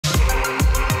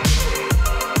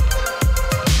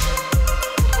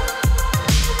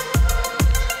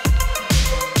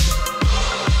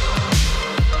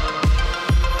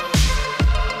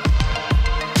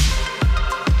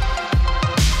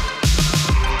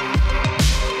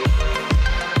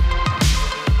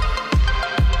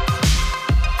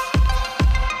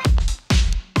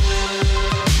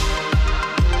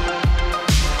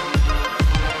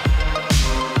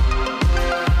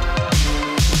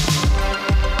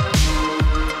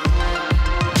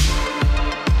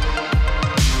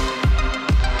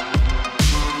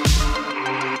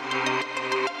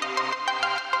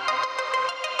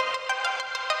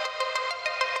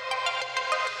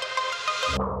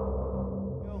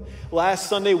last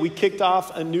Sunday we kicked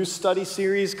off a new study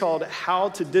series called How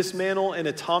to Dismantle an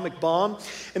Atomic Bomb.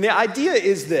 And the idea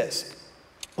is this.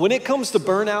 When it comes to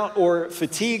burnout or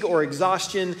fatigue or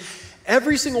exhaustion,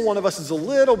 every single one of us is a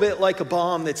little bit like a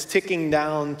bomb that's ticking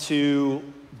down to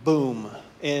boom.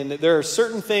 And there are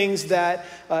certain things that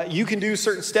you can do,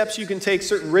 certain steps you can take,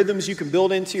 certain rhythms you can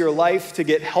build into your life to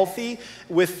get healthy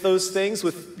with those things,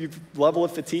 with your level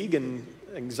of fatigue and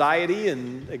anxiety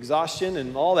and exhaustion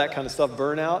and all that kind of stuff,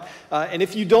 burnout. And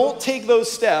if you don't take those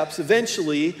steps,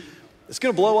 eventually it's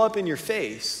going to blow up in your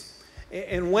face.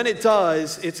 And when it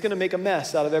does, it's going to make a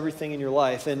mess out of everything in your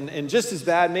life. And just as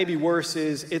bad, maybe worse,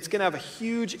 is it's going to have a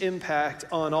huge impact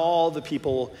on all the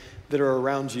people that are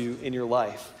around you in your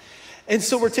life. And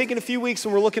so we're taking a few weeks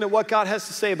and we're looking at what God has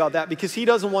to say about that, because he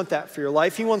doesn't want that for your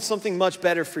life. He wants something much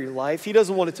better for your life. He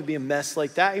doesn't want it to be a mess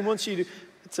like that. He wants you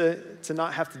to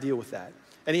not have to deal with that.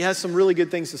 And he has some really good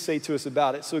things to say to us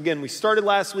about it. So again, we started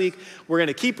last week. We're going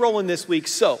to keep rolling this week.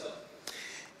 So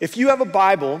if you have a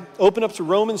Bible, open up to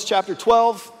Romans chapter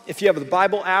 12. If you have the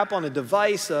Bible app on a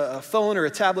device, a phone or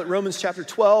a tablet, Romans chapter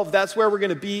 12, that's where we're going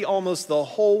to be almost the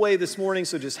whole way this morning.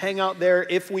 So just hang out there.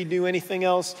 If we do anything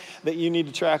else that you need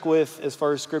to track with as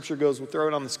far as scripture goes, we'll throw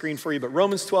it on the screen for you. But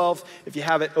Romans 12, if you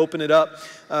have it, open it up,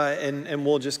 and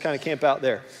we'll just kind of camp out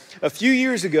there. A few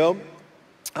years ago,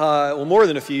 well, more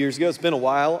than a few years ago, it's been a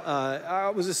while, I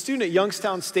was a student at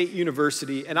Youngstown State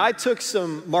University, and I took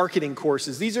some marketing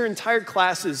courses. These are entire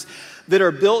classes that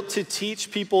are built to teach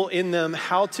people in them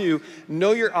how to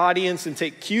know your audience and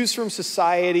take cues from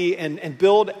society and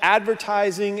build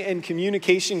advertising and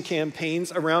communication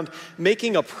campaigns around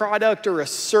making a product or a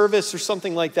service or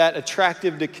something like that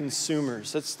attractive to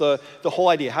consumers. That's the whole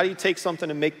idea. How do you take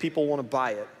something and make people want to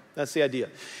buy it? That's the idea.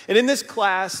 And in this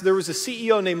class, there was a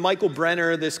CEO named Michael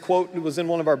Brenner. This quote was in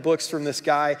one of our books from this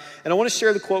guy. And I want to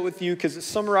share the quote with you because it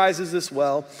summarizes this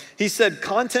well. He said,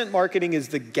 "Content marketing is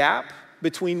the gap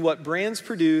between what brands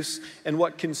produce and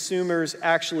what consumers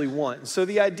actually want." And so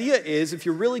the idea is, if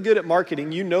you're really good at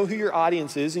marketing, you know who your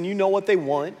audience is and you know what they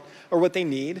want or what they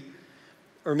need.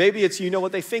 Or maybe it's you know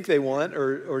what they think they want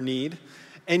or need.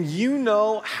 And you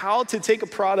know how to take a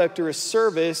product or a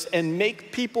service and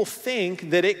make people think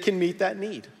that it can meet that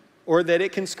need, or that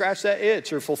it can scratch that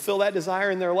itch or fulfill that desire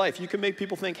in their life. You can make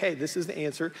people think, hey, this is the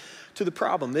answer to the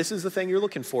problem. This is the thing you're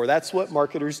looking for. That's what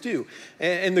marketers do.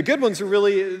 And the good ones are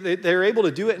really, they're able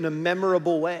to do it in a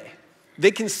memorable way. They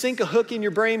can sink a hook in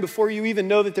your brain before you even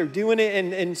know that they're doing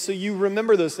it, and so you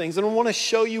remember those things. And I want to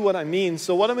show you what I mean.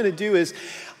 So what I'm going to do is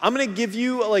I'm going to give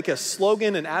you like a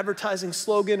slogan, an advertising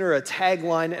slogan or a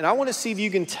tagline, and I want to see if you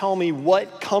can tell me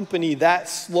what company that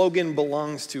slogan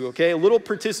belongs to, okay? A little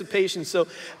participation. So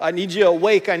I need you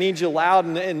awake, I need you loud,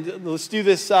 and let's do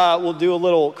this. We'll do a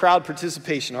little crowd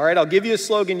participation, all right? I'll give you a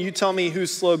slogan. You tell me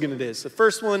whose slogan it is. The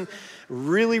first one,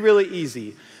 really, really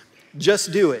easy.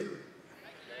 Just do it.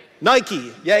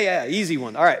 Nike, yeah, easy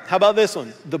one. All right, how about this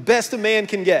one? The best a man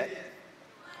can get.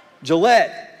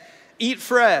 Gillette, eat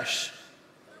fresh.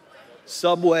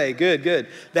 Subway, good.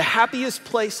 The happiest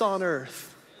place on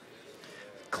earth.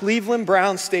 Cleveland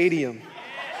Brown Stadium.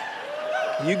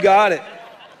 You got it.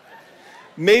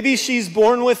 Maybe she's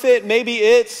born with it, maybe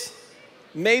it's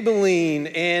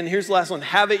Maybelline. And here's the last one,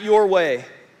 have it your way.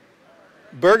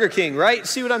 Burger King, right?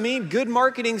 See what I mean? Good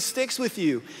marketing sticks with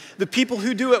you. The people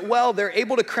who do it well, they're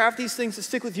able to craft these things to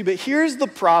stick with you. But here's the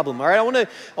problem, all right?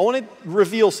 I want to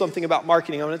reveal something about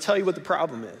marketing. I want to tell you what the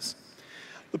problem is.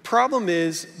 The problem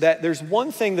is that there's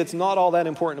one thing that's not all that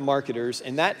important to marketers,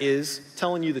 and that is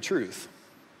telling you the truth.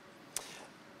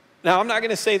 Now, I'm not going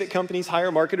to say that companies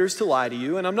hire marketers to lie to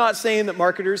you, and I'm not saying that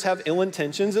marketers have ill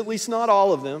intentions, at least not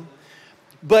all of them.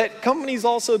 But companies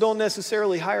also don't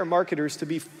necessarily hire marketers to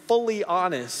be fully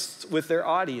honest with their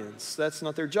audience. That's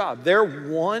not their job. Their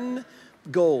one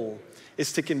goal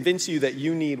is to convince you that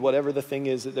you need whatever the thing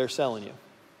is that they're selling you.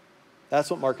 That's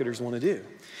what marketers want to do.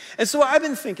 And so I've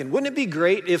been thinking, wouldn't it be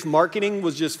great if marketing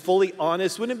was just fully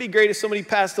honest? Wouldn't it be great if somebody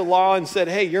passed a law and said,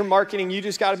 hey, your marketing, you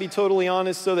just got to be totally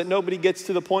honest so that nobody gets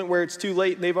to the point where it's too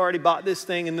late and they've already bought this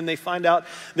thing and then they find out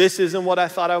this isn't what I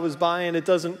thought I was buying. It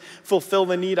doesn't fulfill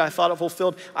the need I thought it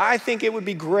fulfilled. I think it would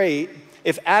be great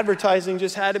if advertising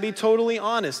just had to be totally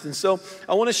honest. And so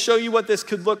I want to show you what this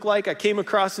could look like. I came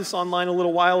across this online a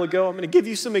little while ago. I'm going to give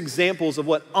you some examples of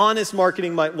what honest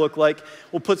marketing might look like.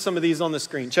 We'll put some of these on the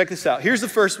screen. Check this out. Here's the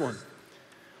first one.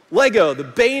 Lego, the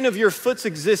bane of your foot's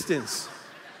existence.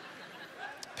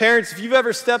 Parents, if you've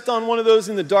ever stepped on one of those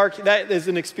in the dark, that is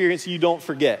an experience you don't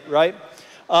forget, right?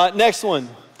 Next one.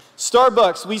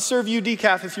 Starbucks, we serve you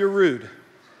decaf if you're rude.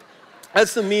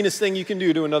 That's the meanest thing you can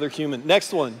do to another human.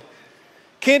 Next one.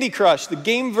 Candy Crush, the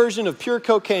game version of pure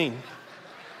cocaine.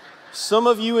 Some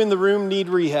of you in the room need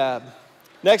rehab.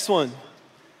 Next one.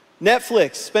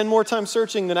 Netflix. Spend more time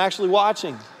searching than actually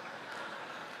watching.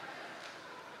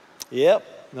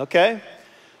 Yep. Okay.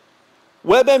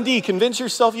 WebMD. Convince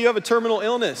yourself you have a terminal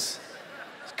illness.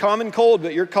 It's common cold,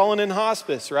 but you're calling in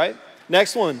hospice, right?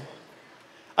 Next one.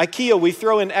 IKEA. We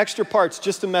throw in extra parts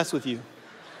just to mess with you.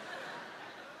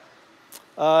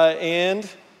 And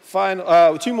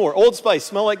final, 2 more. Old Spice.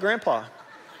 Smell like grandpa.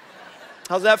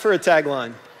 How's that for a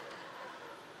tagline?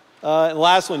 And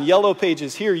last one. Yellow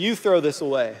Pages. Here, you throw this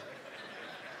away.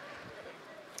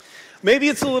 Maybe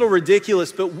it's a little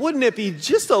ridiculous, but wouldn't it be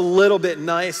just a little bit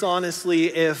nice,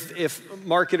 honestly, if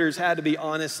marketers had to be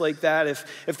honest like that,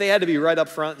 if they had to be right up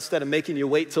front instead of making you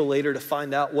wait till later to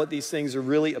find out what these things are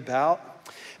really about?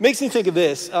 It makes me think of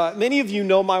this. Many of you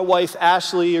know my wife,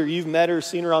 Ashley, or you've met her,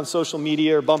 seen her on social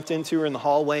media, or bumped into her in the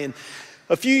hallway. And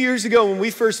a few years ago when we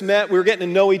first met, we were getting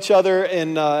to know each other,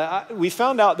 and we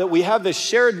found out that we have this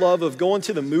shared love of going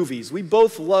to the movies. We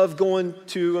both love going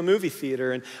to a movie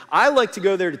theater, and I like to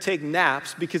go there to take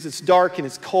naps because it's dark and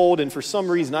it's cold, and for some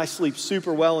reason I sleep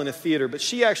super well in a theater, but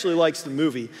she actually likes the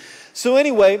movie. So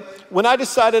anyway, when I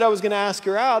decided I was going to ask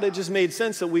her out, it just made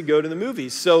sense that we go to the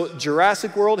movies. So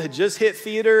Jurassic World had just hit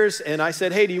theaters, and I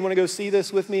said, hey, do you want to go see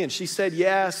this with me? And she said,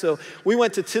 yeah. So we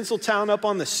went to Tinseltown up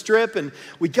on the Strip, and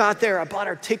we got there. I bought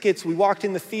our tickets. We walked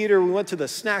in the theater. We went to the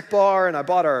snack bar, and I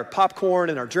bought our popcorn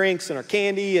and our drinks and our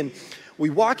candy. And we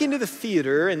walk into the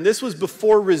theater, and this was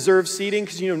before reserved seating,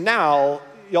 because, now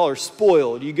y'all are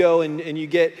spoiled. You go and you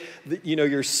get,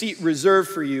 your seat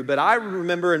reserved for you. But I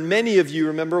remember, and many of you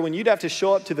remember, when you'd have to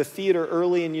show up to the theater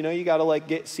early and, you got to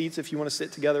get seats if you want to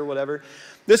sit together, whatever.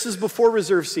 This is before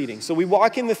reserved seating. So we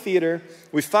walk in the theater,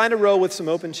 we find a row with some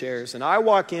open chairs, and I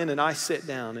walk in and I sit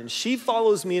down. And she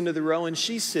follows me into the row and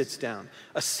she sits down,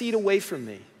 a seat away from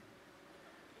me,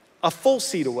 a full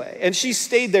seat away. And she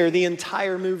stayed there the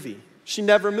entire movie. She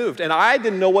never moved. And I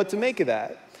didn't know what to make of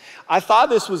that. I thought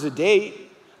this was a date.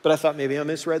 But I thought maybe I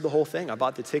misread the whole thing. I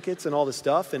bought the tickets and all the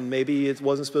stuff, and maybe it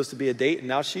wasn't supposed to be a date. And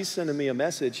now she's sending me a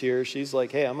message here. She's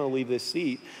like, hey, I'm going to leave this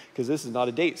seat because this is not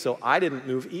a date. So I didn't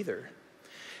move either.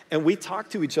 And we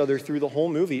talked to each other through the whole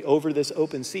movie over this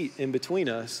open seat in between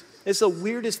us. It's the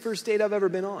weirdest first date I've ever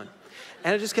been on.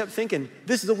 And I just kept thinking,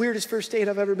 this is the weirdest first date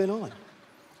I've ever been on.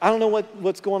 I don't know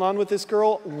what's going on with this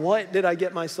girl. What did I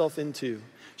get myself into?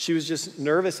 She was just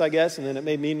nervous, I guess, and then it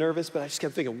made me nervous. But I just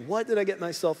kept thinking, what did I get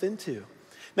myself into?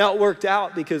 Now, it worked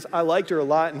out because I liked her a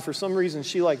lot, and for some reason,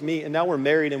 she liked me, and now we're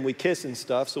married and we kiss and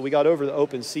stuff, so we got over the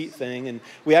open seat thing, and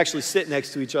we actually sit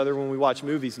next to each other when we watch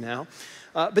movies now.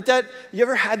 But you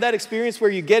ever had that experience where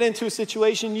you get into a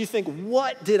situation, you think,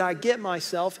 what did I get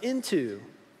myself into?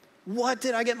 What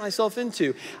did I get myself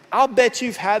into? I'll bet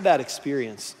you've had that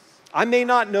experience. I may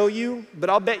not know you, but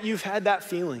I'll bet you've had that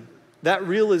feeling, that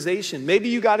realization. Maybe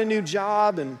you got a new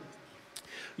job, and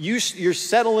you're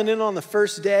settling in on the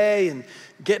first day and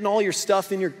getting all your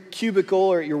stuff in your cubicle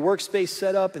or your workspace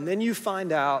set up, and then you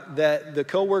find out that the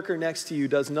coworker next to you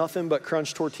does nothing but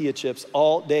crunch tortilla chips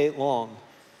all day long,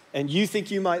 and you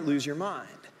think you might lose your mind.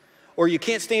 Or you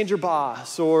can't stand your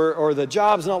boss, or the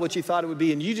job's not what you thought it would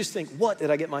be, and you just think, what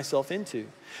did I get myself into?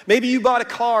 Maybe you bought a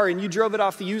car and you drove it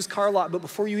off the used car lot, but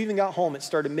before you even got home, it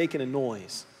started making a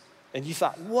noise. And you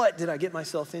thought, what did I get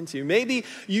myself into? Maybe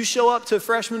you show up to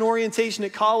freshman orientation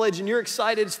at college and you're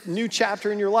excited, it's a new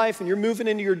chapter in your life, and you're moving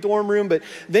into your dorm room, but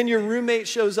then your roommate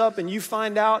shows up and you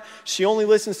find out she only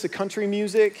listens to country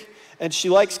music, and she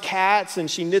likes cats,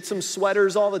 and she knits them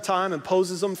sweaters all the time and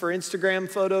poses them for Instagram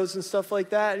photos and stuff like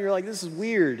that. And you're like, this is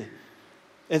weird.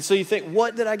 And so you think,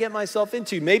 what did I get myself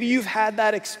into? Maybe you've had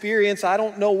that experience. I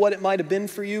don't know what it might have been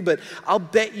for you, but I'll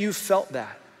bet you felt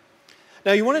that.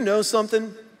 Now, you want to know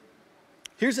something?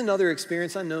 Here's another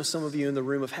experience I know some of you in the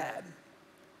room have had.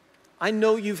 I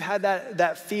know you've had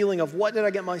that feeling of what did I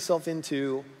get myself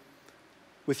into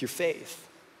with your faith.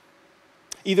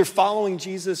 Either following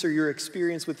Jesus or your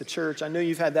experience with the church. I know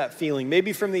you've had that feeling.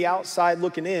 Maybe from the outside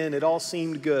looking in, it all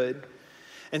seemed good.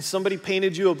 And somebody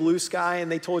painted you a blue sky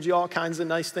and they told you all kinds of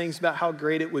nice things about how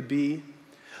great it would be.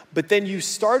 But then you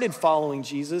started following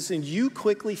Jesus and you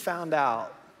quickly found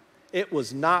out it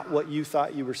was not what you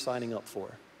thought you were signing up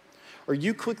for. Or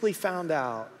you quickly found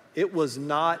out it was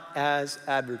not as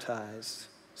advertised.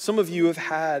 Some of you have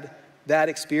had that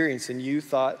experience and you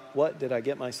thought, what did I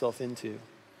get myself into?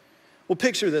 Well,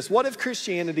 picture this. What if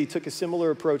Christianity took a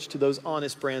similar approach to those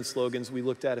honest brand slogans we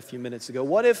looked at a few minutes ago?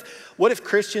 What if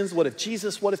Christians, what if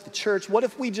Jesus, what if the church, what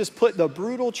if we just put the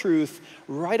brutal truth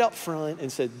right up front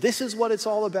and said, this is what it's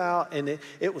all about, and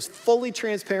it was fully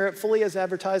transparent, fully as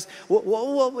advertised?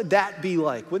 What would that be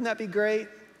like? Wouldn't that be great?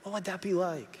 What would that be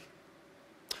like?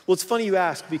 Well, it's funny you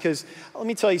ask because let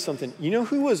me tell you something. You know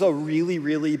who was a really,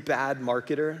 really bad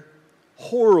marketer?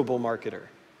 Horrible marketer?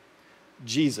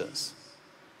 Jesus.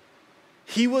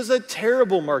 He was a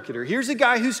terrible marketer. Here's a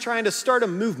guy who's trying to start a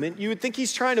movement. You would think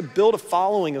he's trying to build a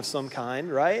following of some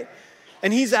kind, right?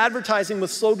 And he's advertising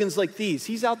with slogans like these.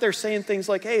 He's out there saying things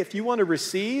like, hey, if you want to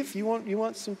receive, you want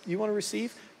to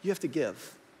receive, you have to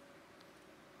give.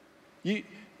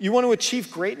 You want to achieve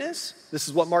greatness? This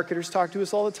is what marketers talk to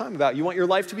us all the time about. You want your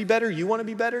life to be better? You want to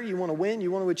be better? You want to win?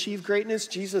 You want to achieve greatness?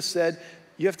 Jesus said,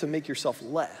 you have to make yourself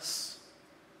less.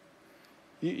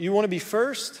 You want to be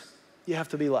first? You have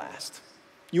to be last.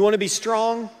 You want to be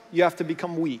strong? You have to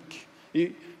become weak.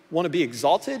 You want to be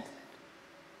exalted?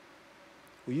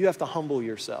 Well, you have to humble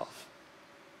yourself.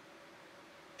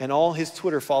 And all his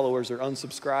Twitter followers are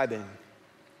unsubscribing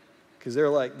because they're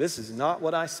like, this is not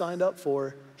what I signed up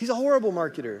for. He's a horrible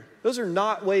marketer. Those are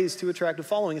not ways to attract a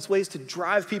following. It's ways to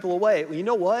drive people away. Well, you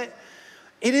know what?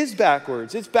 It is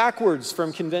backwards. It's backwards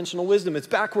from conventional wisdom. It's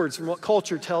backwards from what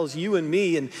culture tells you and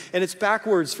me. And it's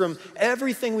backwards from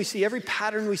everything we see, every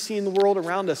pattern we see in the world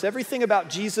around us. Everything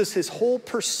about Jesus, his whole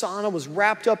persona was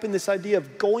wrapped up in this idea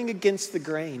of going against the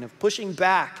grain, of pushing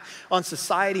back on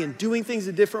society and doing things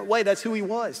a different way. That's who he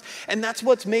was. And that's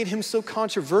what's made him so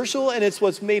controversial, and it's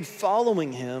what's made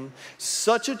following him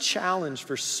such a challenge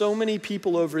for so many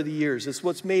people over the years. It's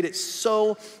what's made it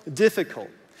so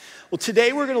difficult. Well,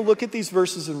 today we're going to look at these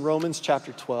verses in Romans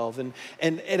chapter 12.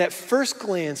 And at first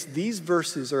glance, these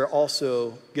verses are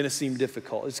also going to seem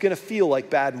difficult. It's going to feel like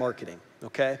bad marketing,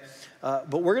 okay?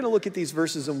 But we're going to look at these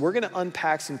verses and we're going to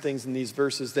unpack some things in these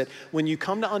verses that when you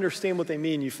come to understand what they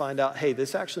mean, you find out, hey,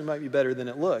 this actually might be better than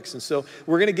it looks. And so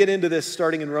we're going to get into this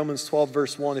starting in Romans 12,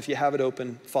 verse 1. If you have it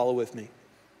open, follow with me.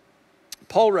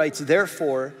 Paul writes,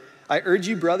 therefore, I urge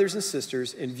you, brothers and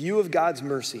sisters, in view of God's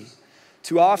mercy,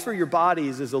 to offer your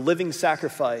bodies as a living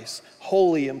sacrifice,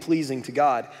 holy and pleasing to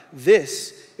God.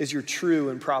 This is your true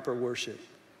and proper worship.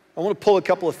 I want to pull a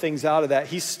couple of things out of that.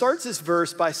 He starts this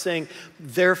verse by saying,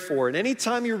 therefore. And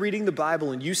anytime you're reading the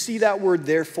Bible and you see that word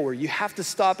therefore, you have to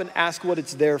stop and ask what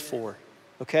it's there for.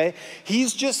 Okay?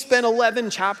 He's just spent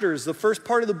 11 chapters, the first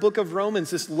part of the book of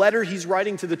Romans, this letter he's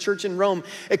writing to the church in Rome,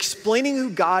 explaining who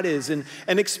God is and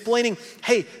explaining,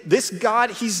 hey, this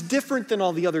God, he's different than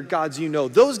all the other gods you know.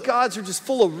 Those gods are just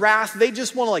full of wrath. They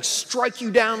just want to like strike you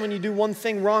down when you do one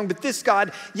thing wrong. But this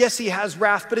God, yes, he has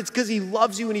wrath, but it's because he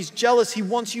loves you and he's jealous. He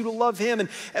wants you to love him.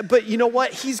 But you know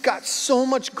what? He's got so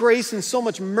much grace and so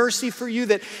much mercy for you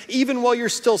that even while you're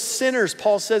still sinners,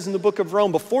 Paul says in the book of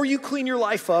Rome, before you clean your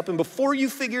life up and before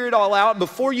you figure it all out,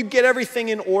 before you get everything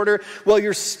in order, while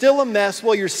you're still a mess,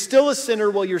 while you're still a sinner,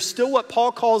 while you're still what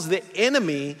Paul calls the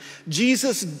enemy,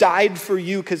 Jesus died for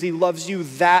you because he loves you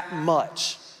that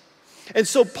much. And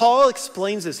so Paul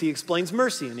explains this. He explains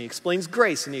mercy, and he explains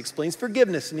grace, and he explains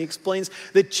forgiveness, and he explains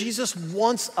that Jesus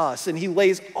wants us, and he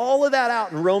lays all of that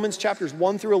out in Romans chapters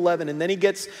 1 through 11, and then he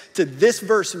gets to this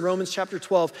verse in Romans chapter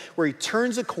 12 where he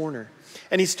turns a corner.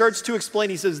 And he starts to explain,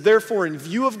 he says, therefore, in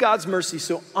view of God's mercy,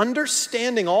 so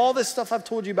understanding all this stuff I've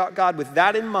told you about God with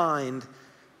that in mind,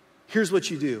 here's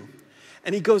what you do.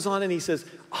 And he goes on and he says,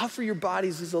 offer your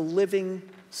bodies as a living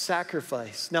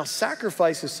sacrifice. Now,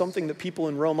 sacrifice is something that people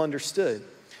in Rome understood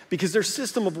because their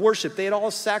system of worship, they had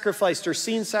all sacrificed or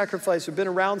seen sacrifice or been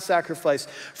around sacrifice.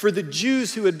 For the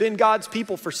Jews who had been God's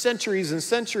people for centuries and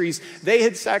centuries, they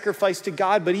had sacrificed to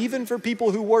God. But even for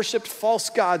people who worshiped false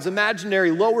gods,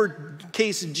 imaginary,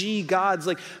 lowercase g gods,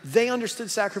 like they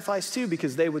understood sacrifice too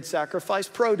because they would sacrifice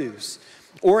produce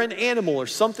or an animal or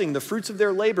something, the fruits of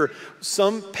their labor.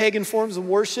 Some pagan forms of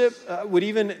worship would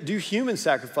even do human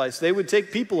sacrifice. They would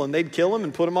take people and they'd kill them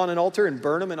and put them on an altar and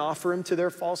burn them and offer them to their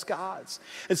false gods.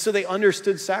 And so they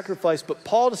understood sacrifice. But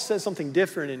Paul says something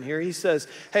different in here. He says,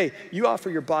 hey, you offer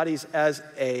your bodies as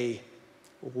a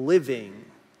living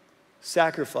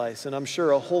sacrifice. And I'm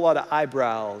sure a whole lot of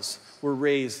eyebrows were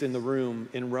raised in the room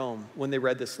in Rome when they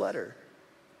read this letter.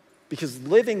 Because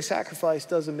living sacrifice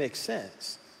doesn't make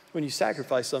sense. When you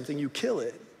sacrifice something, you kill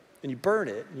it and you burn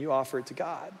it and you offer it to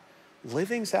God.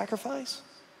 Living sacrifice?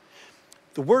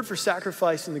 The word for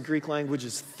sacrifice in the Greek language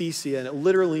is thesia, and it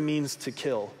literally means to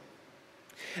kill.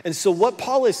 And so what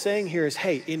Paul is saying here is,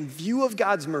 hey, in view of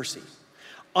God's mercy,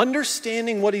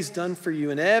 understanding what he's done for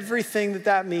you and everything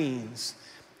that means,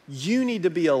 you need to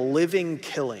be a living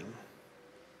killing.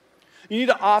 You need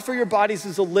to offer your bodies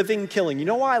as a living killing. You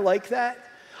know why I like that?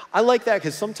 I like that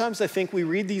because sometimes I think we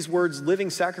read these words, living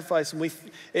sacrifice, and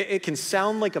it can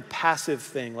sound like a passive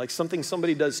thing, like something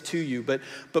somebody does to you.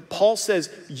 But Paul says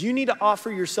you need to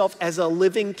offer yourself as a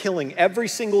living killing. Every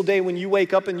single day when you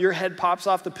wake up and your head pops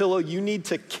off the pillow, you need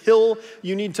to kill,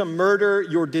 you need to murder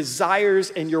your desires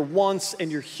and your wants and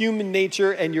your human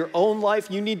nature and your own life.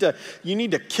 You need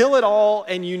to kill it all,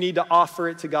 and you need to offer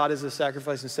it to God as a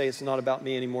sacrifice and say, it's not about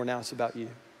me anymore, now it's about you.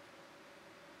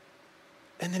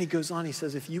 And then he goes on, he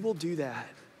says, if you will do that,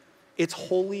 it's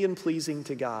holy and pleasing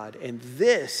to God. And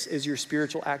this is your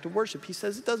spiritual act of worship. He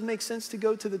says it doesn't make sense to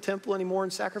go to the temple anymore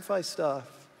and sacrifice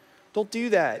stuff. Don't do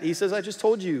that. He says, I just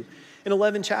told you in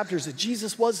 11 chapters that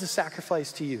Jesus was the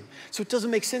sacrifice to you. So it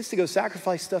doesn't make sense to go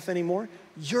sacrifice stuff anymore.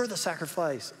 You're the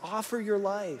sacrifice. Offer your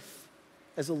life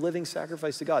as a living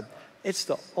sacrifice to God. It's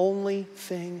the only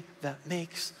thing that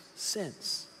makes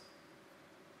sense.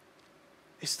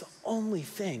 It's the only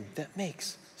thing that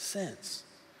makes sense.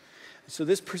 So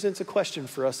this presents a question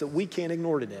for us that we can't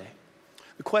ignore today.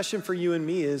 The question for you and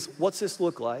me is, what's this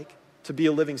look like to be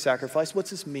a living sacrifice? What's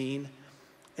this mean?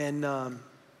 And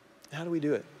how do we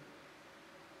do it?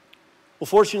 Well,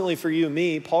 fortunately for you and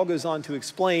me, Paul goes on to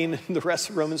explain the rest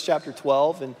of Romans chapter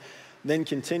 12 and then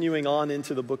continuing on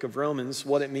into the book of Romans,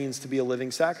 what it means to be a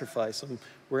living sacrifice. And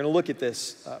we're going to look at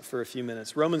this for a few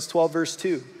minutes. Romans 12, verse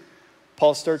 2.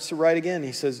 Paul starts to write again.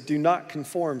 He says, do not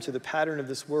conform to the pattern of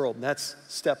this world. And that's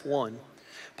step one.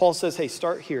 Paul says, hey,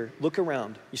 start here. Look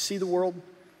around. You see the world?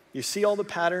 You see all the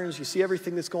patterns? You see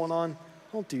everything that's going on?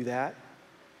 Don't do that.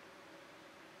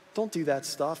 Don't do that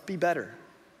stuff. Be better.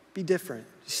 Be different.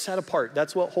 Set apart.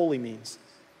 That's what holy means.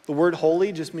 The word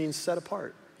holy just means set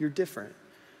apart. You're different.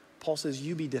 Paul says,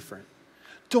 you be different.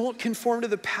 Don't conform to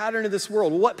the pattern of this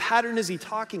world. What pattern is he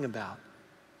talking about?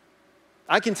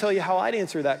 I can tell you how I'd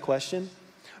answer that question,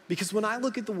 because when I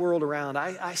look at the world around,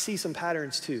 I see some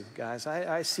patterns too, guys.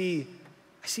 I see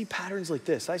patterns like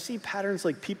this. I see patterns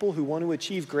like people who want to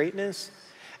achieve greatness,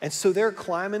 and so they're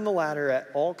climbing the ladder at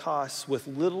all costs with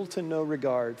little to no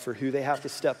regard for who they have to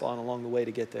step on along the way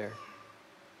to get there.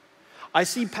 I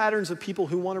see patterns of people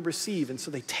who want to receive, and so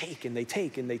they take and they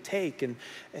take and they take, and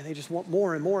they just want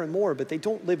more and more and more, but they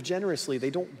don't live generously. They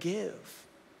don't give.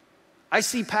 I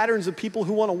see patterns of people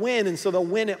who want to win, and so they'll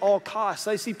win at all costs.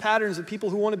 I see patterns of people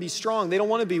who want to be strong. They don't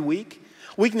want to be weak.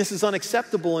 Weakness is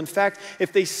unacceptable. In fact,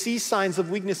 if they see signs of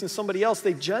weakness in somebody else,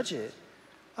 they judge it.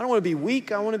 I don't want to be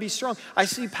weak. I want to be strong. I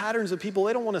see patterns of people,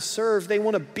 they don't want to serve. They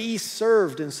want to be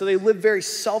served, and so they live very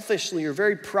selfishly or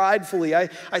very pridefully.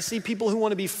 I see people who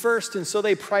want to be first, and so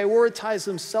they prioritize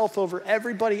themselves over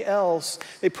everybody else.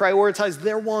 They prioritize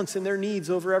their wants and their needs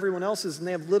over everyone else's, and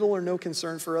they have little or no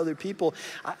concern for other people.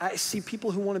 I see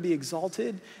people who want to be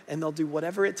exalted, and they'll do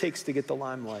whatever it takes to get the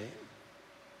limelight.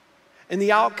 And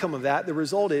the outcome of that, the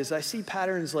result is, I see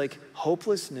patterns like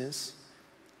hopelessness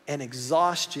and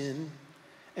exhaustion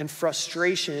and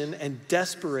frustration and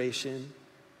desperation.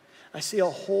 I see a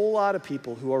whole lot of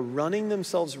people who are running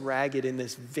themselves ragged in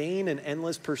this vain and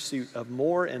endless pursuit of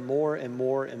more and more and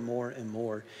more and more and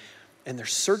more. And they're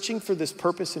searching for this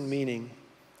purpose and meaning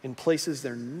in places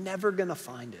they're never going to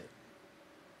find it.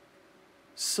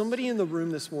 Somebody in the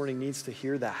room this morning needs to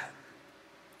hear that,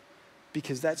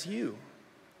 because that's you.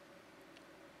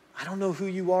 I don't know who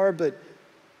you are, but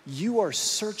you are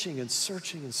searching and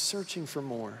searching and searching for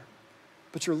more.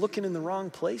 But you're looking in the wrong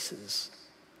places.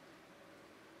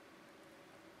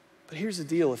 But here's the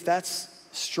deal. If that's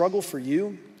a struggle for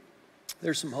you,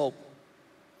 there's some hope.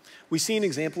 We see an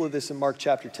example of this in Mark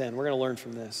chapter 10. We're going to learn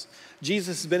from this.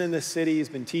 Jesus has been in this city. He's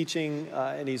been teaching,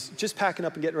 and he's just packing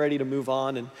up and getting ready to move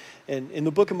on. And in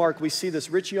the book of Mark, we see this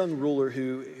rich young ruler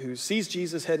who sees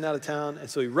Jesus heading out of town. And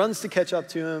so he runs to catch up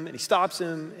to him, and he stops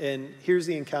him. And here's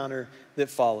the encounter that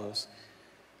follows.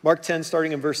 Mark 10,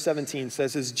 starting in verse 17,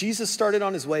 says, as Jesus started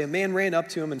on his way, a man ran up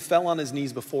to him and fell on his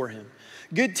knees before him.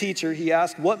 Good teacher, he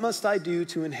asked, what must I do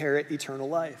to inherit eternal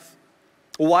life?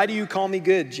 Well, why do you call me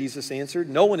good? Jesus answered,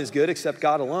 no one is good except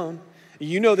God alone.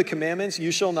 You know the commandments.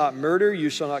 You shall not murder. You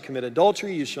shall not commit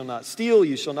adultery. You shall not steal.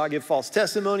 You shall not give false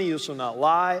testimony. You shall not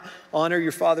lie. Honor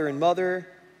your father and mother.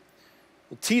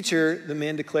 Well, teacher, the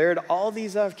man declared, all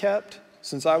these I've kept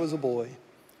since I was a boy.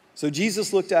 So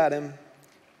Jesus looked at him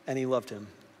and he loved him.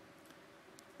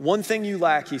 One thing you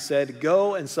lack, he said,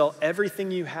 go and sell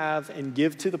everything you have and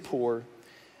give to the poor,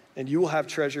 and you will have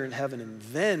treasure in heaven, and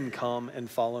then come and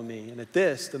follow me. And at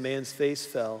this, the man's face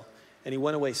fell, and he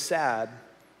went away sad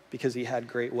because he had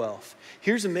great wealth.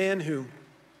 Here's a man who,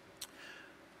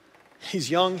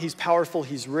 he's young, he's powerful,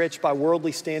 he's rich. By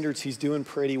worldly standards, he's doing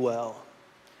pretty well.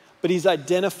 But he's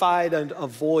identified a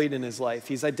void in his life.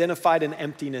 He's identified an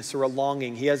emptiness or a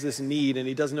longing. He has this need and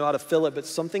he doesn't know how to fill it, but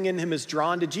something in him is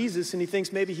drawn to Jesus and he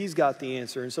thinks maybe he's got the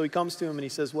answer. And so he comes to him and he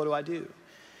says, what do I do?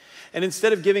 And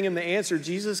instead of giving him the answer,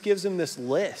 Jesus gives him this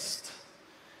list.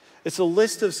 It's a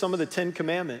list of some of the 10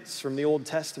 commandments from the Old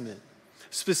Testament.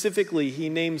 Specifically, he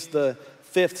names the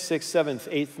 5th, 6th,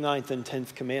 7th, 8th, 9th, and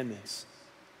 10th commandments.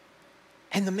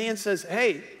 And the man says,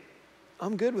 hey,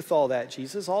 I'm good with all that,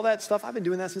 Jesus. All that stuff, I've been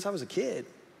doing that since I was a kid.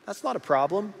 That's not a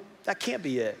problem. That can't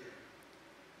be it.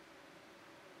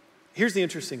 Here's the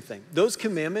interesting thing. Those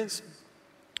commandments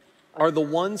are the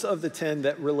ones of the 10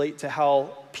 that relate to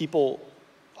how people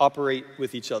operate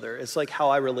with each other. It's like how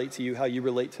I relate to you, how you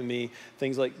relate to me.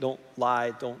 Things like don't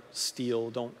lie, don't steal,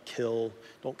 don't kill,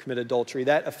 don't commit adultery.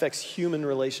 That affects human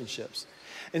relationships.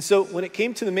 And so when it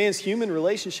came to the man's human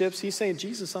relationships, he's saying,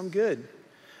 Jesus, I'm good.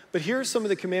 But here are some of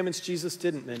the commandments Jesus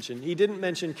didn't mention. He didn't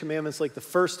mention commandments like the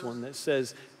first one that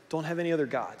says, don't have any other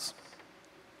gods.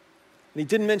 And he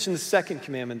didn't mention the second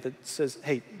commandment that says,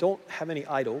 hey, don't have any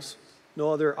idols,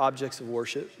 no other objects of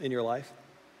worship in your life.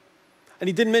 And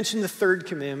he didn't mention the third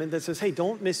commandment that says, hey,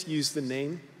 don't misuse the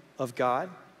name of God.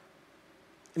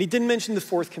 And he didn't mention the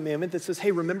fourth commandment that says,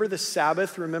 hey, remember the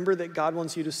Sabbath. Remember that God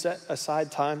wants you to set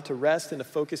aside time to rest and to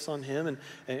focus on him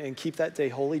and keep that day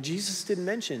holy. Jesus didn't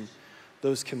mention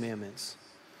those commandments,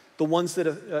 the ones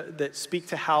that speak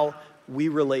to how we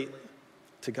relate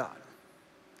to God.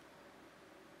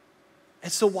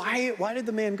 And so why did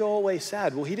the man go away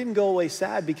sad? Well, he didn't go away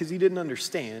sad because he didn't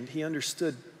understand. He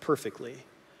understood perfectly.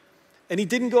 And he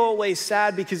didn't go away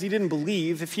sad because he didn't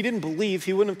believe. If he didn't believe,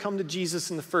 he wouldn't have come to Jesus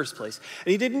in the first place.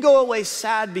 And he didn't go away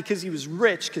sad because he was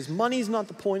rich, because money's not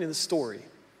the point of the story.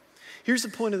 Here's the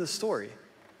point of the story.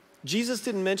 Jesus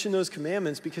didn't mention those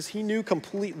commandments because he knew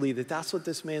completely that that's what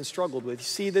this man struggled with. You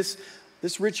see, this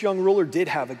rich young ruler did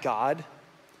have a God,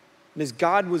 and his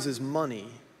God was his money.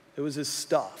 It was his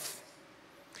stuff.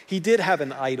 He did have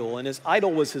an idol, and his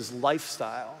idol was his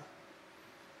lifestyle.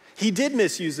 He did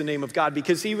misuse the name of God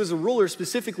because he was a ruler,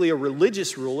 specifically a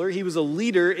religious ruler. He was a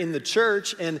leader in the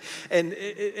church, and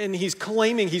he's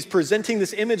claiming, he's presenting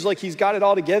this image like he's got it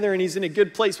all together and he's in a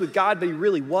good place with God, but he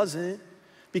really wasn't.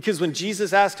 Because when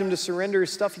Jesus asked him to surrender his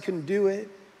stuff, he couldn't do it,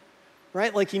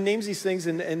 right? Like he names these things,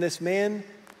 and this man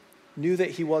knew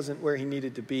that he wasn't where he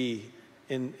needed to be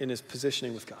in his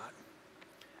positioning with God.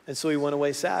 And so he went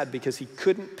away sad because he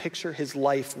couldn't picture his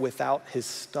life without his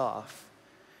stuff.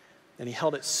 And he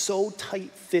held it so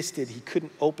tight-fisted, he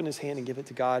couldn't open his hand and give it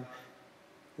to God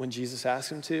when Jesus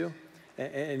asked him to,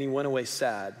 and he went away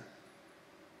sad.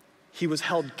 He was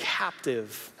held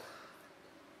captive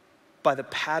by the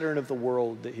pattern of the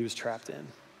world that he was trapped in. And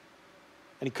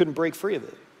he couldn't break free of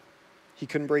it. He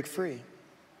couldn't break free.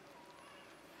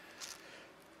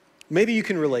 Maybe you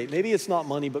can relate. Maybe it's not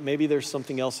money, but maybe there's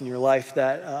something else in your life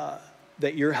that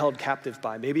you're held captive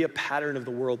by. Maybe a pattern of the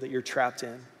world that you're trapped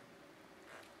in.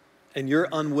 And you're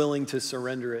unwilling to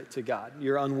surrender it to God.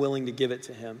 You're unwilling to give it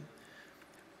to him.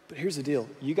 But here's the deal.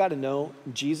 You got to know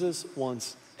Jesus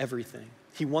wants everything.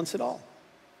 He wants it all.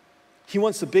 He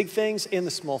wants the big things and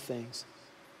the small things.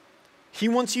 He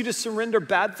wants you to surrender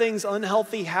bad things,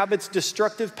 unhealthy habits,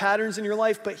 destructive patterns in your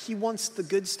life, but he wants the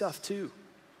good stuff too.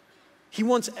 He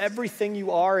wants everything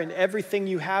you are and everything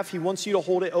you have. He wants you to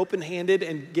hold it open-handed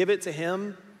and give it to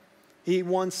him. He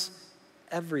wants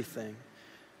everything.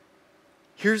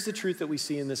 Here's the truth that we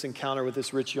see in this encounter with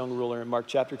this rich young ruler in Mark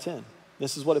chapter 10.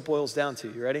 This is what it boils down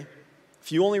to. You ready?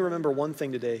 If you only remember one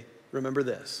thing today, remember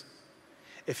this.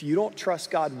 If you don't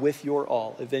trust God with your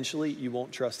all, eventually you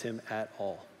won't trust him at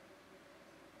all.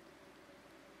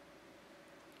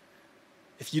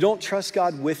 If you don't trust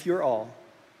God with your all,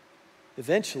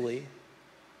 eventually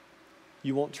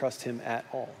you won't trust him at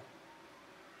all.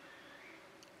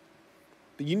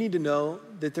 But you need to know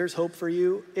that there's hope for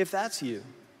you if that's you.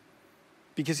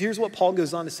 Because here's what Paul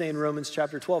goes on to say in Romans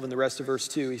chapter 12 and the rest of verse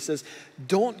 2. He says,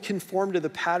 don't conform to the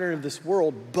pattern of this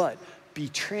world, but be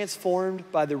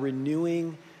transformed by the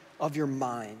renewing of your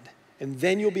mind. And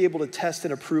then you'll be able to test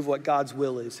and approve what God's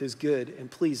will is, his good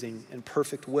and pleasing and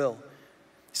perfect will.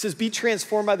 He says, be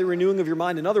transformed by the renewing of your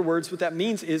mind. In other words, what that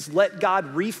means is let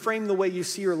God reframe the way you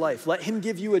see your life. Let him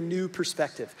give you a new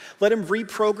perspective. Let him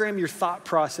reprogram your thought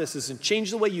processes and change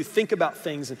the way you think about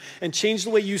things and change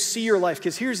the way you see your life.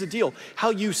 Because here's the deal.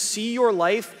 How you see your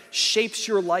life shapes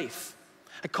your life.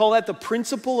 I call that the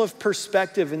principle of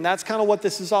perspective, and that's kind of what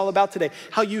this is all about today.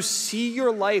 How you see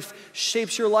your life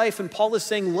shapes your life, and Paul is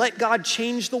saying, let God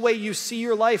change the way you see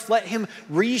your life. Let him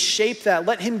reshape that.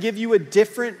 Let him give you a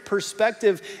different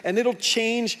perspective, and it'll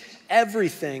change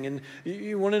everything. And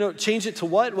you want to know, change it to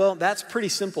what? Well, that's pretty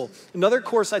simple. Another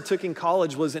course I took in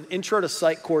college was an intro to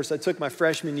psych course I took my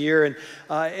freshman year.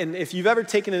 And if you've ever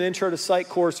taken an intro to psych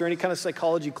course or any kind of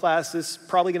psychology class, this is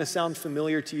probably going to sound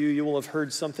familiar to you. You will have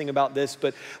heard something about this.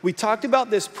 But we talked about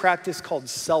this practice called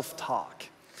self-talk.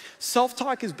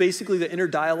 Self-talk is basically the inner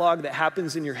dialogue that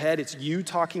happens in your head. It's you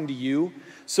talking to you.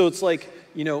 So it's like,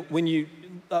 when you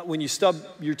stub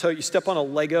your toe, you step on a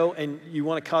Lego and you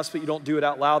want to cuss, but you don't do it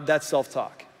out loud, that's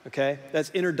self-talk, okay? That's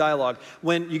inner dialogue.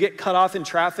 When you get cut off in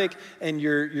traffic and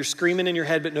you're screaming in your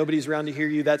head, but nobody's around to hear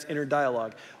you, that's inner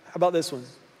dialogue. How about this one?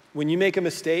 When you make a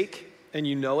mistake and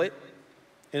you know it,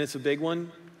 and it's a big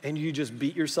one, and you just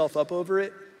beat yourself up over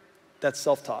it, that's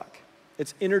self-talk.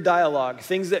 It's inner dialogue,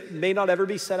 things that may not ever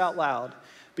be said out loud,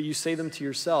 but you say them to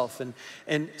yourself.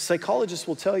 And psychologists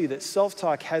will tell you that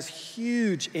self-talk has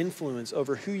huge influence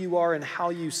over who you are and how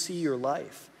you see your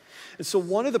life. And so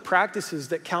one of the practices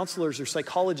that counselors or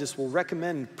psychologists will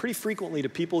recommend pretty frequently to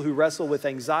people who wrestle with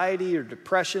anxiety or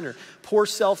depression or poor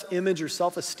self-image or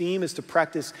self-esteem is to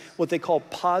practice what they call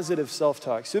positive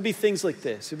self-talk. So it'd be things like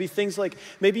this. It'd be things like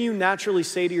maybe you naturally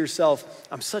say to yourself,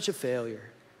 I'm such a failure.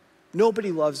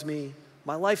 Nobody loves me.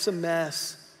 My life's a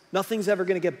mess. Nothing's ever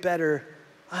going to get better.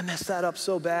 I messed that up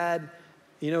so bad.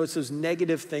 It's those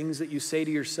negative things that you say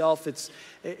to yourself.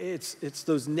 It's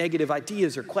those negative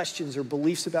ideas or questions or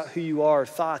beliefs about who you are,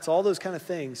 thoughts, all those kind of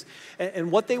things.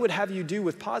 And what they would have you do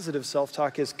with positive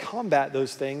self-talk is combat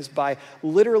those things by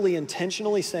literally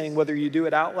intentionally saying, whether you do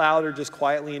it out loud or just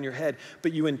quietly in your head,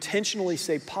 but you intentionally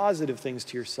say positive things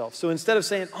to yourself. So instead of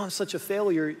saying, oh, I'm such a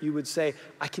failure, you would say,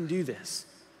 I can do this.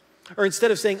 Or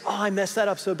instead of saying, oh, I messed that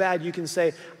up so bad, you can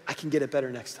say, I can get it better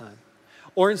next time.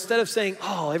 Or instead of saying,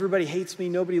 oh, everybody hates me,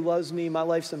 nobody loves me, my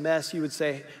life's a mess, you would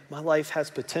say, my life has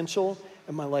potential,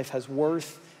 and my life has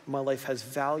worth, and my life has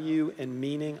value and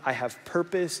meaning. I have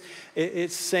purpose.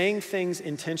 It's saying things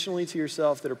intentionally to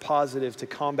yourself that are positive to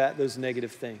combat those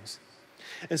negative things.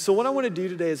 And so what I want to do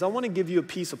today is I want to give you a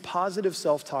piece of positive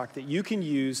self-talk that you can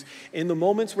use in the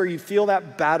moments where you feel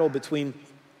that battle between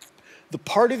the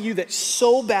part of you that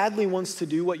so badly wants to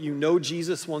do what you know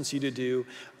Jesus wants you to do,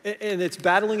 and it's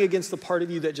battling against the part of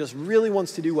you that just really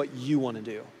wants to do what you want to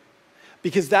do.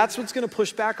 Because that's what's going to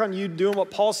push back on you doing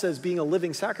what Paul says, being a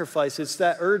living sacrifice. It's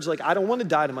that urge, like, I don't want to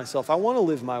die to myself. I want to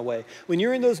live my way. When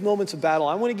you're in those moments of battle,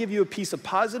 I want to give you a piece of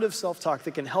positive self-talk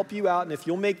that can help you out. And if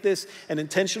you'll make this an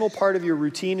intentional part of your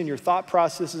routine and your thought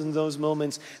processes in those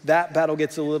moments, that battle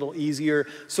gets a little easier.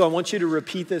 So I want you to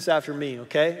repeat this after me,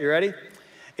 okay? You ready?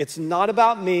 It's not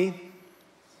about me.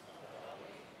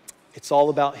 It's all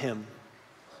about him.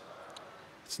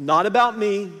 It's not about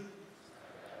me.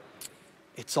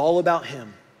 It's all about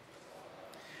him.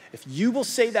 If you will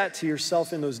say that to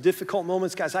yourself in those difficult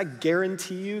moments, guys, I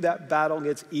guarantee you that battle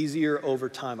gets easier over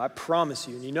time. I promise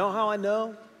you. And you know how I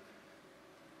know?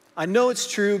 I know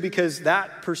it's true because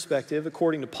that perspective,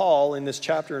 according to Paul in this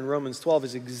chapter in Romans 12,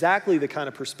 is exactly the kind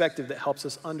of perspective that helps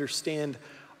us understand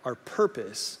our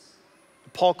purpose.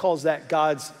 Paul calls that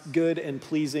God's good and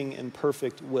pleasing and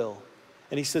perfect will.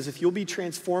 And he says, if you'll be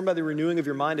transformed by the renewing of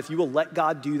your mind, if you will let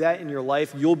God do that in your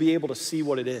life, you'll be able to see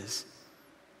what it is.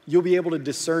 You'll be able to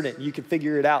discern it. You can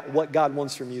figure it out, what God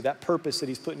wants from you, that purpose that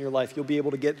he's put in your life. You'll be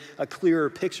able to get a clearer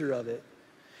picture of it.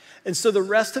 And so the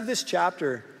rest of this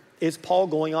chapter is Paul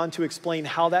going on to explain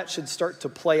how that should start to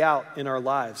play out in our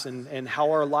lives and how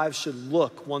our lives should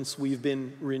look once we've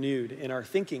been renewed in our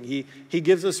thinking. He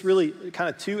gives us really kind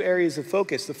of two areas of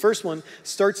focus. The first one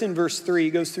starts in verse 3,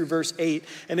 goes through verse 8.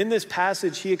 And in this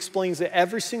passage, he explains that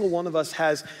every single one of us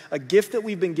has a gift that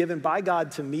we've been given by God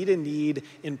to meet a need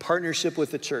in partnership with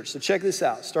the church. So check this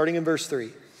out, starting in verse 3.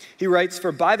 He writes,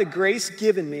 for by the grace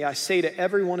given me, I say to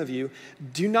every one of you,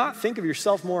 do not think of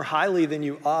yourself more highly than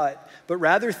you ought, but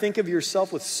rather think of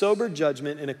yourself with sober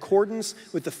judgment in accordance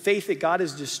with the faith that God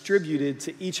has distributed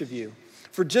to each of you.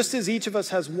 For just as each of us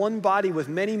has one body with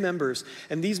many members,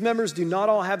 and these members do not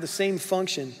all have the same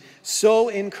function, so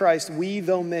in Christ we,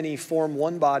 though many, form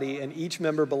one body, and each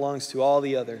member belongs to all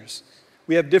the others.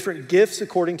 We have different gifts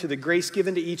according to the grace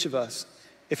given to each of us.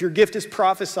 If your gift is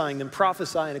prophesying, then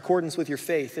prophesy in accordance with your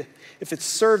faith. If it's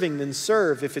serving, then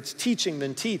serve. If it's teaching,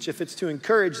 then teach. If it's to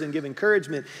encourage, then give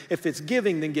encouragement. If it's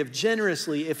giving, then give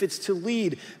generously. If it's to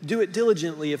lead, do it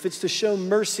diligently. If it's to show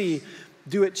mercy,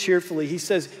 do it cheerfully. He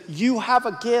says, you have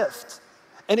a gift.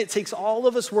 And it takes all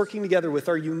of us working together with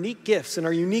our unique gifts and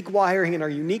our unique wiring and our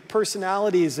unique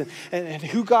personalities and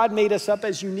who God made us up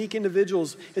as unique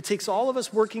individuals. It takes all of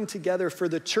us working together for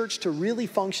the church to really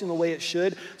function the way it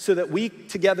should so that we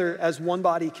together as one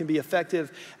body can be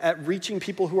effective at reaching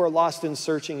people who are lost and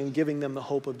searching and giving them the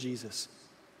hope of Jesus.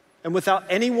 And without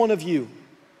any one of you,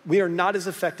 we are not as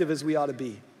effective as we ought to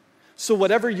be. So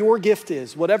whatever your gift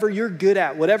is, whatever you're good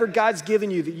at, whatever God's given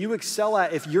you that you excel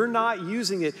at, if you're not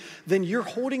using it, then you're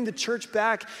holding the church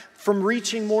back from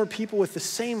reaching more people with the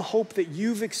same hope that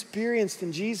you've experienced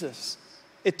in Jesus.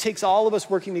 It takes all of us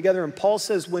working together. And Paul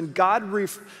says when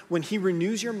when he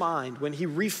renews your mind, when he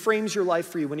reframes your life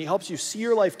for you, when he helps you see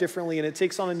your life differently and it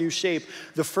takes on a new shape,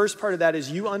 the first part of that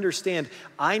is you understand,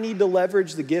 I need to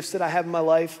leverage the gifts that I have in my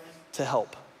life to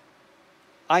help.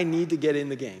 I need to get in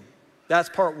the game. That's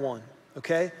part one,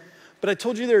 okay? But I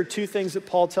told you there are two things that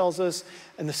Paul tells us,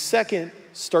 and the second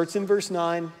starts in verse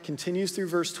 9, continues through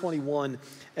verse 21,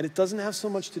 and it doesn't have so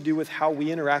much to do with how we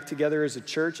interact together as a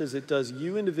church as it does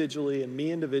you individually and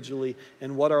me individually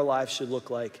and what our lives should look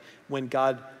like when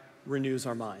God renews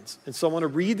our minds. And so I want to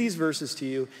read these verses to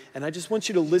you, and I just want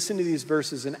you to listen to these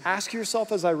verses and ask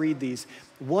yourself as I read these,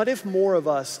 what if more of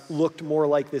us looked more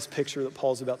like this picture that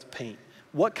Paul's about to paint?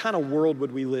 What kind of world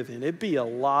would we live in? It'd be a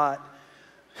lot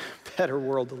better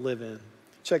world to live in.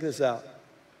 Check this out.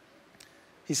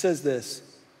 He says this,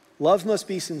 love must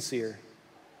be sincere.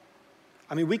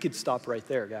 I mean, we could stop right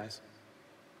there, guys.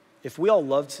 If we all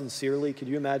loved sincerely, could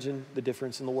you imagine the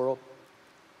difference in the world?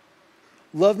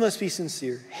 Love must be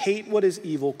sincere. Hate what is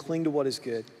evil, cling to what is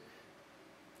good.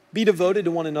 Be devoted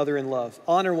to one another in love.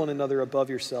 Honor one another above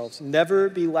yourselves. Never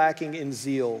be lacking in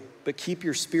zeal, but keep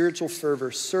your spiritual fervor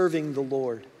serving the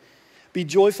Lord. Be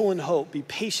joyful in hope. Be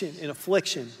patient in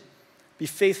affliction. Be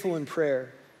faithful in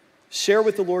prayer. Share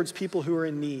with the Lord's people who are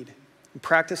in need. And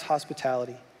practice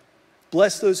hospitality.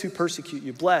 Bless those who persecute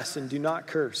you. Bless and do not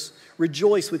curse.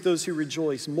 Rejoice with those who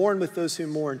rejoice. Mourn with those who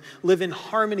mourn. Live in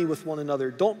harmony with one another.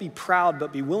 Don't be proud,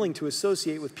 but be willing to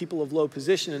associate with people of low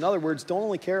position. In other words, don't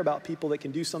only care about people that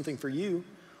can do something for you.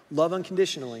 Love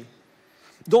unconditionally.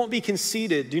 Don't be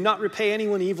conceited. Do not repay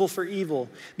anyone evil for evil.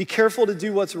 Be careful to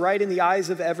do what's right in the eyes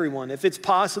of everyone. If it's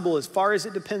possible, as far as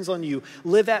it depends on you,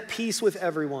 live at peace with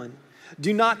everyone.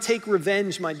 Do not take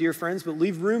revenge, my dear friends, but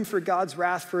leave room for God's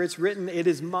wrath, for it's written, it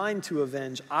is mine to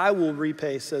avenge. I will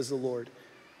repay, says the Lord.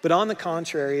 But on the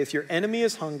contrary, if your enemy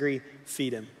is hungry,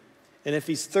 feed him. And if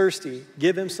he's thirsty,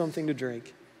 give him something to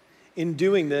drink. In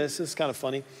doing this is kind of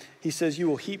funny. He says you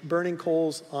will heap burning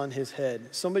coals on his head.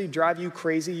 Somebody drive you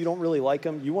crazy, you don't really like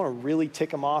them, you want to really tick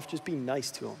them off, just be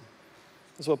nice to them.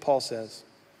 That's what Paul says.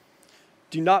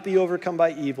 Do not be overcome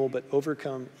by evil, but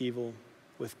overcome evil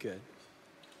with good.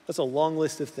 That's a long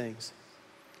list of things.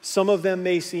 Some of them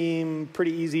may seem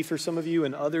pretty easy for some of you,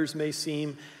 and others may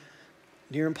seem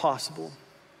near impossible.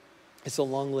 It's a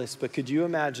long list, but could you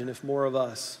imagine if more of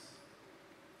us,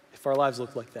 if our lives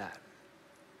looked like that?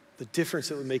 The difference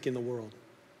it would make in the world.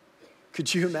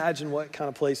 Could you imagine what kind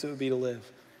of place it would be to live?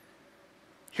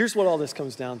 Here's what all this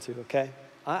comes down to, okay?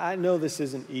 I know this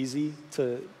isn't easy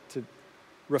to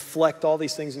reflect all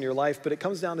these things in your life, but it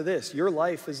comes down to this. Your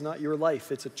life is not your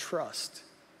life, it's a trust.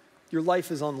 Your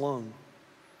life is on loan.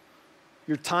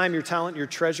 Your time, your talent, your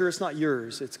treasure, it's not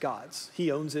yours, it's God's.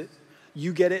 He owns it.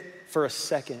 You get it for a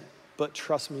second, but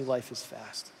trust me, life is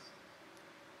fast.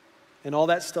 And all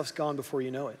that stuff's gone before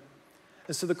you know it.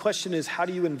 And so the question is, how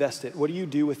do you invest it? What do you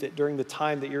do with it during the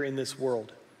time that you're in this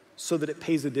world so that it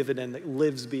pays a dividend that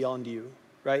lives beyond you,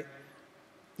 right?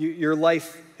 Your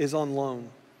life is on loan,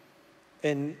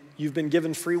 and you've been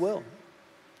given free will.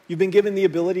 You've been given the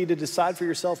ability to decide for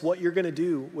yourself what you're going to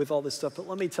do with all this stuff. But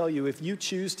let me tell you, if you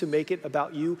choose to make it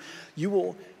about you, you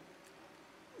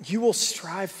will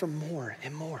strive for more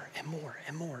and more and more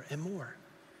and more and more.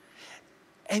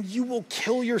 And you will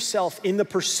kill yourself in the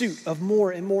pursuit of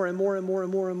more and more and more and more and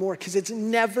more and more, because it's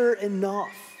never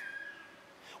enough.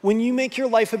 When you make your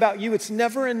life about you, it's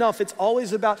never enough. It's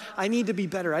always about, I need to be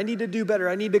better. I need to do better.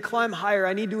 I need to climb higher.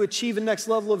 I need to achieve a next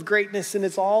level of greatness. And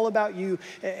it's all about you.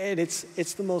 And it's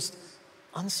the most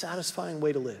unsatisfying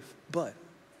way to live. But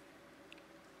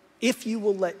if you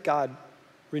will let God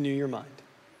renew your mind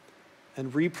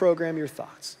and reprogram your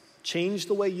thoughts, change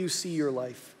the way you see your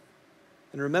life,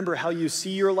 and remember, how you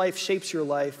see your life shapes your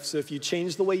life. So if you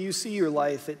change the way you see your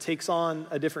life, it takes on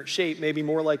a different shape, maybe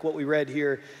more like what we read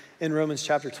here in Romans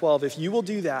chapter 12. If you will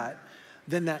do that,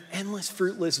 then that endless,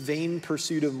 fruitless, vain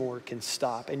pursuit of more can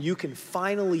stop, and you can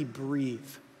finally breathe.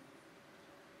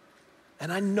 And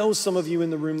I know some of you in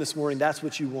the room this morning, that's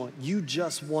what you want. You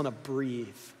just want to breathe.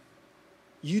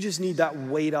 You just need that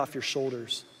weight off your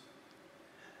shoulders.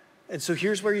 And so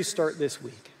here's where you start this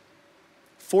week.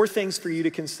 4 things for you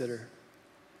to consider.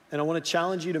 And I want to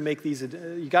challenge you to make these,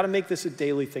 you got to make this a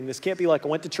daily thing. This can't be like, I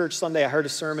went to church Sunday, I heard a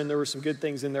sermon, there were some good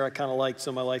things in there I kind of liked,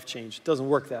 so my life changed. It doesn't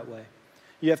work that way.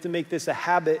 You have to make this a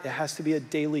habit. It has to be a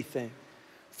daily thing.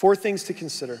 4 things to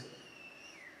consider.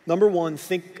 Number 1,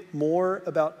 think more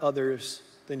about others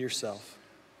than yourself.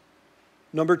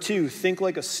 Number 2, think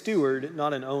like a steward,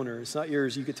 not an owner. It's not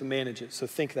yours, you get to manage it, so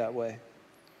think that way.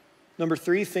 Number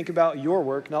 3, think about your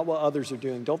work, not what others are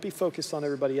doing. Don't be focused on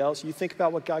everybody else. You think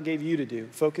about what God gave you to do.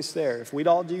 Focus there. If we'd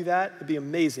all do that, it'd be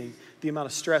amazing the amount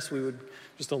of stress we would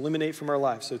just eliminate from our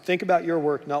lives. So think about your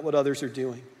work, not what others are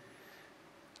doing.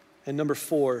 And number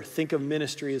 4, think of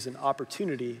ministry as an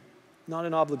opportunity, not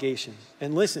an obligation.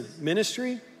 And listen,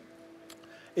 ministry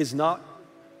is not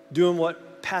doing what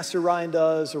Pastor Ryan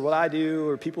does or what I do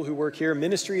or people who work here.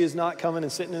 Ministry is not coming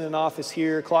and sitting in an office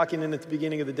here, clocking in at the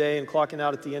beginning of the day and clocking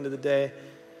out at the end of the day.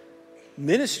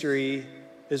 Ministry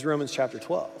is Romans chapter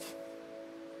 12.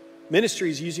 Ministry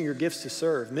is using your gifts to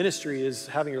serve. Ministry is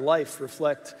having your life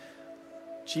reflect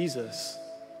Jesus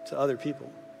to other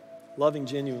people, loving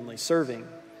genuinely, serving,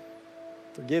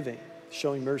 forgiving,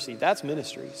 showing mercy. That's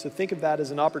ministry. So think of that as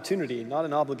an opportunity, not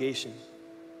an obligation.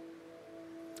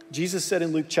 Jesus said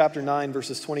in Luke chapter 9,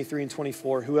 verses 23 and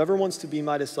 24, whoever wants to be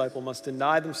my disciple must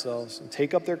deny themselves and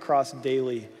take up their cross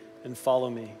daily and follow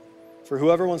me. For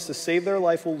whoever wants to save their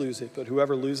life will lose it, but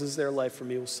whoever loses their life for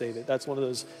me will save it. That's one of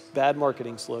those bad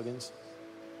marketing slogans.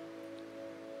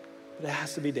 But it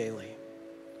has to be daily.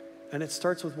 And it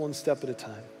starts with 1 step at a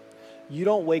time. You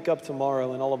don't wake up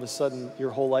tomorrow and all of a sudden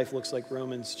your whole life looks like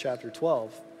Romans chapter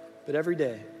 12. But every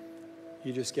day,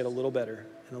 you just get a little better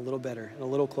and a little better and a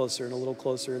little closer and a little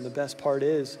closer. And the best part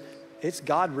is, it's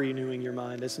God renewing your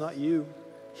mind. It's not you.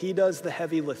 He does the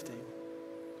heavy lifting.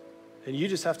 And you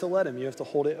just have to let him. You have to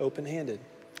hold it open-handed.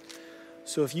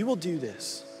 So if you will do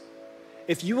this,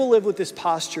 if you will live with this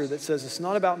posture that says, it's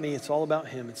not about me, it's all about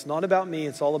him. It's not about me,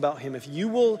 it's all about him. If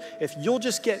you'll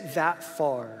just get that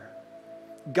far,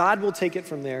 God will take it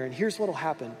from there. And here's what'll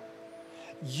happen.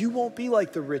 You won't be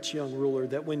like the rich young ruler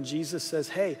that when Jesus says,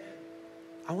 hey,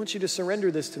 I want you to surrender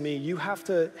this to me, you have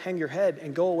to hang your head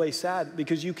and go away sad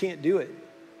because you can't do it.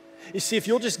 You see, if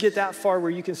you'll just get that far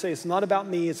where you can say, it's not about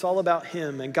me, it's all about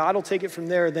him, and God will take it from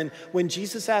there, then when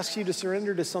Jesus asks you to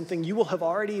surrender to something, you will have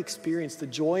already experienced the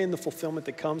joy and the fulfillment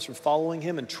that comes from following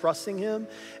him and trusting him,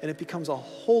 and it becomes a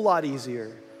whole lot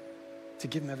easier to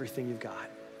give him everything you've got.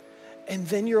 And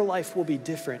then your life will be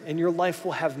different, and your life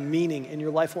will have meaning, and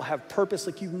your life will have purpose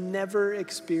like you've never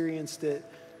experienced it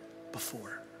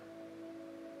before.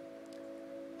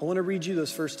 I want to read you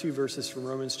those first 2 verses from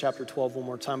Romans chapter 12 one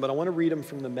more time, but I want to read them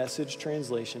from the Message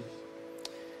translation.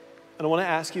 And I want to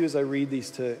ask you as I read these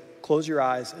to close your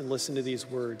eyes and listen to these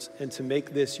words and to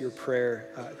make this your prayer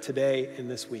today and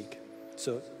this week.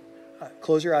 So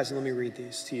close your eyes and let me read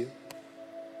these to you.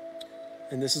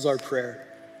 And this is our prayer.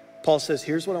 Paul says,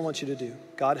 here's what I want you to do.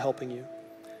 God helping you.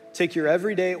 Take your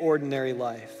everyday, ordinary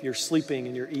life, your sleeping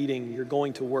and your eating, your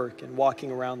going to work and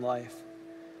walking around life,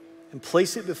 and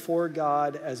place it before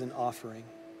God as an offering.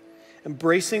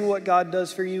 Embracing what God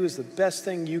does for you is the best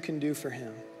thing you can do for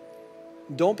him.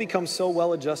 Don't become so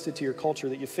well adjusted to your culture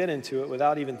that you fit into it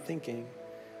without even thinking,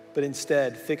 but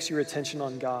instead fix your attention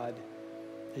on God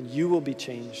and you will be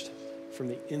changed from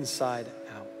the inside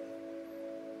out.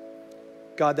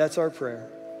 God, that's our prayer.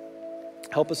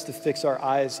 Help us to fix our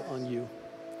eyes on you.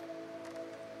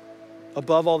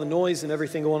 Above all the noise and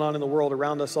everything going on in the world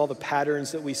around us, all the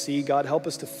patterns that we see, God, help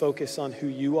us to focus on who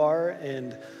you are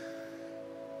and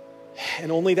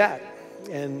only that,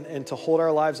 and to hold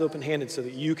our lives open-handed so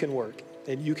that you can work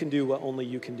and you can do what only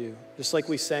you can do. Just like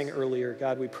we sang earlier,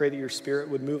 God, we pray that your spirit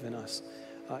would move in us.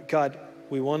 God,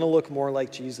 we want to look more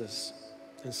like Jesus,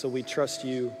 and so we trust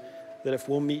you that if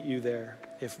we'll meet you there,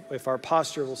 if our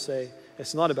posture will say,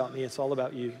 it's not about me, it's all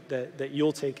about you, that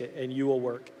you'll take it and you will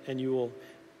work and you will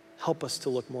help us to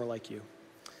look more like you.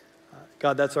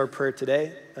 God, that's our prayer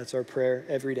today. That's our prayer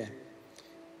every day.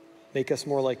 Make us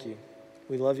more like you.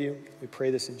 We love you. We pray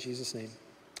this in Jesus' name.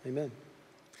 Amen.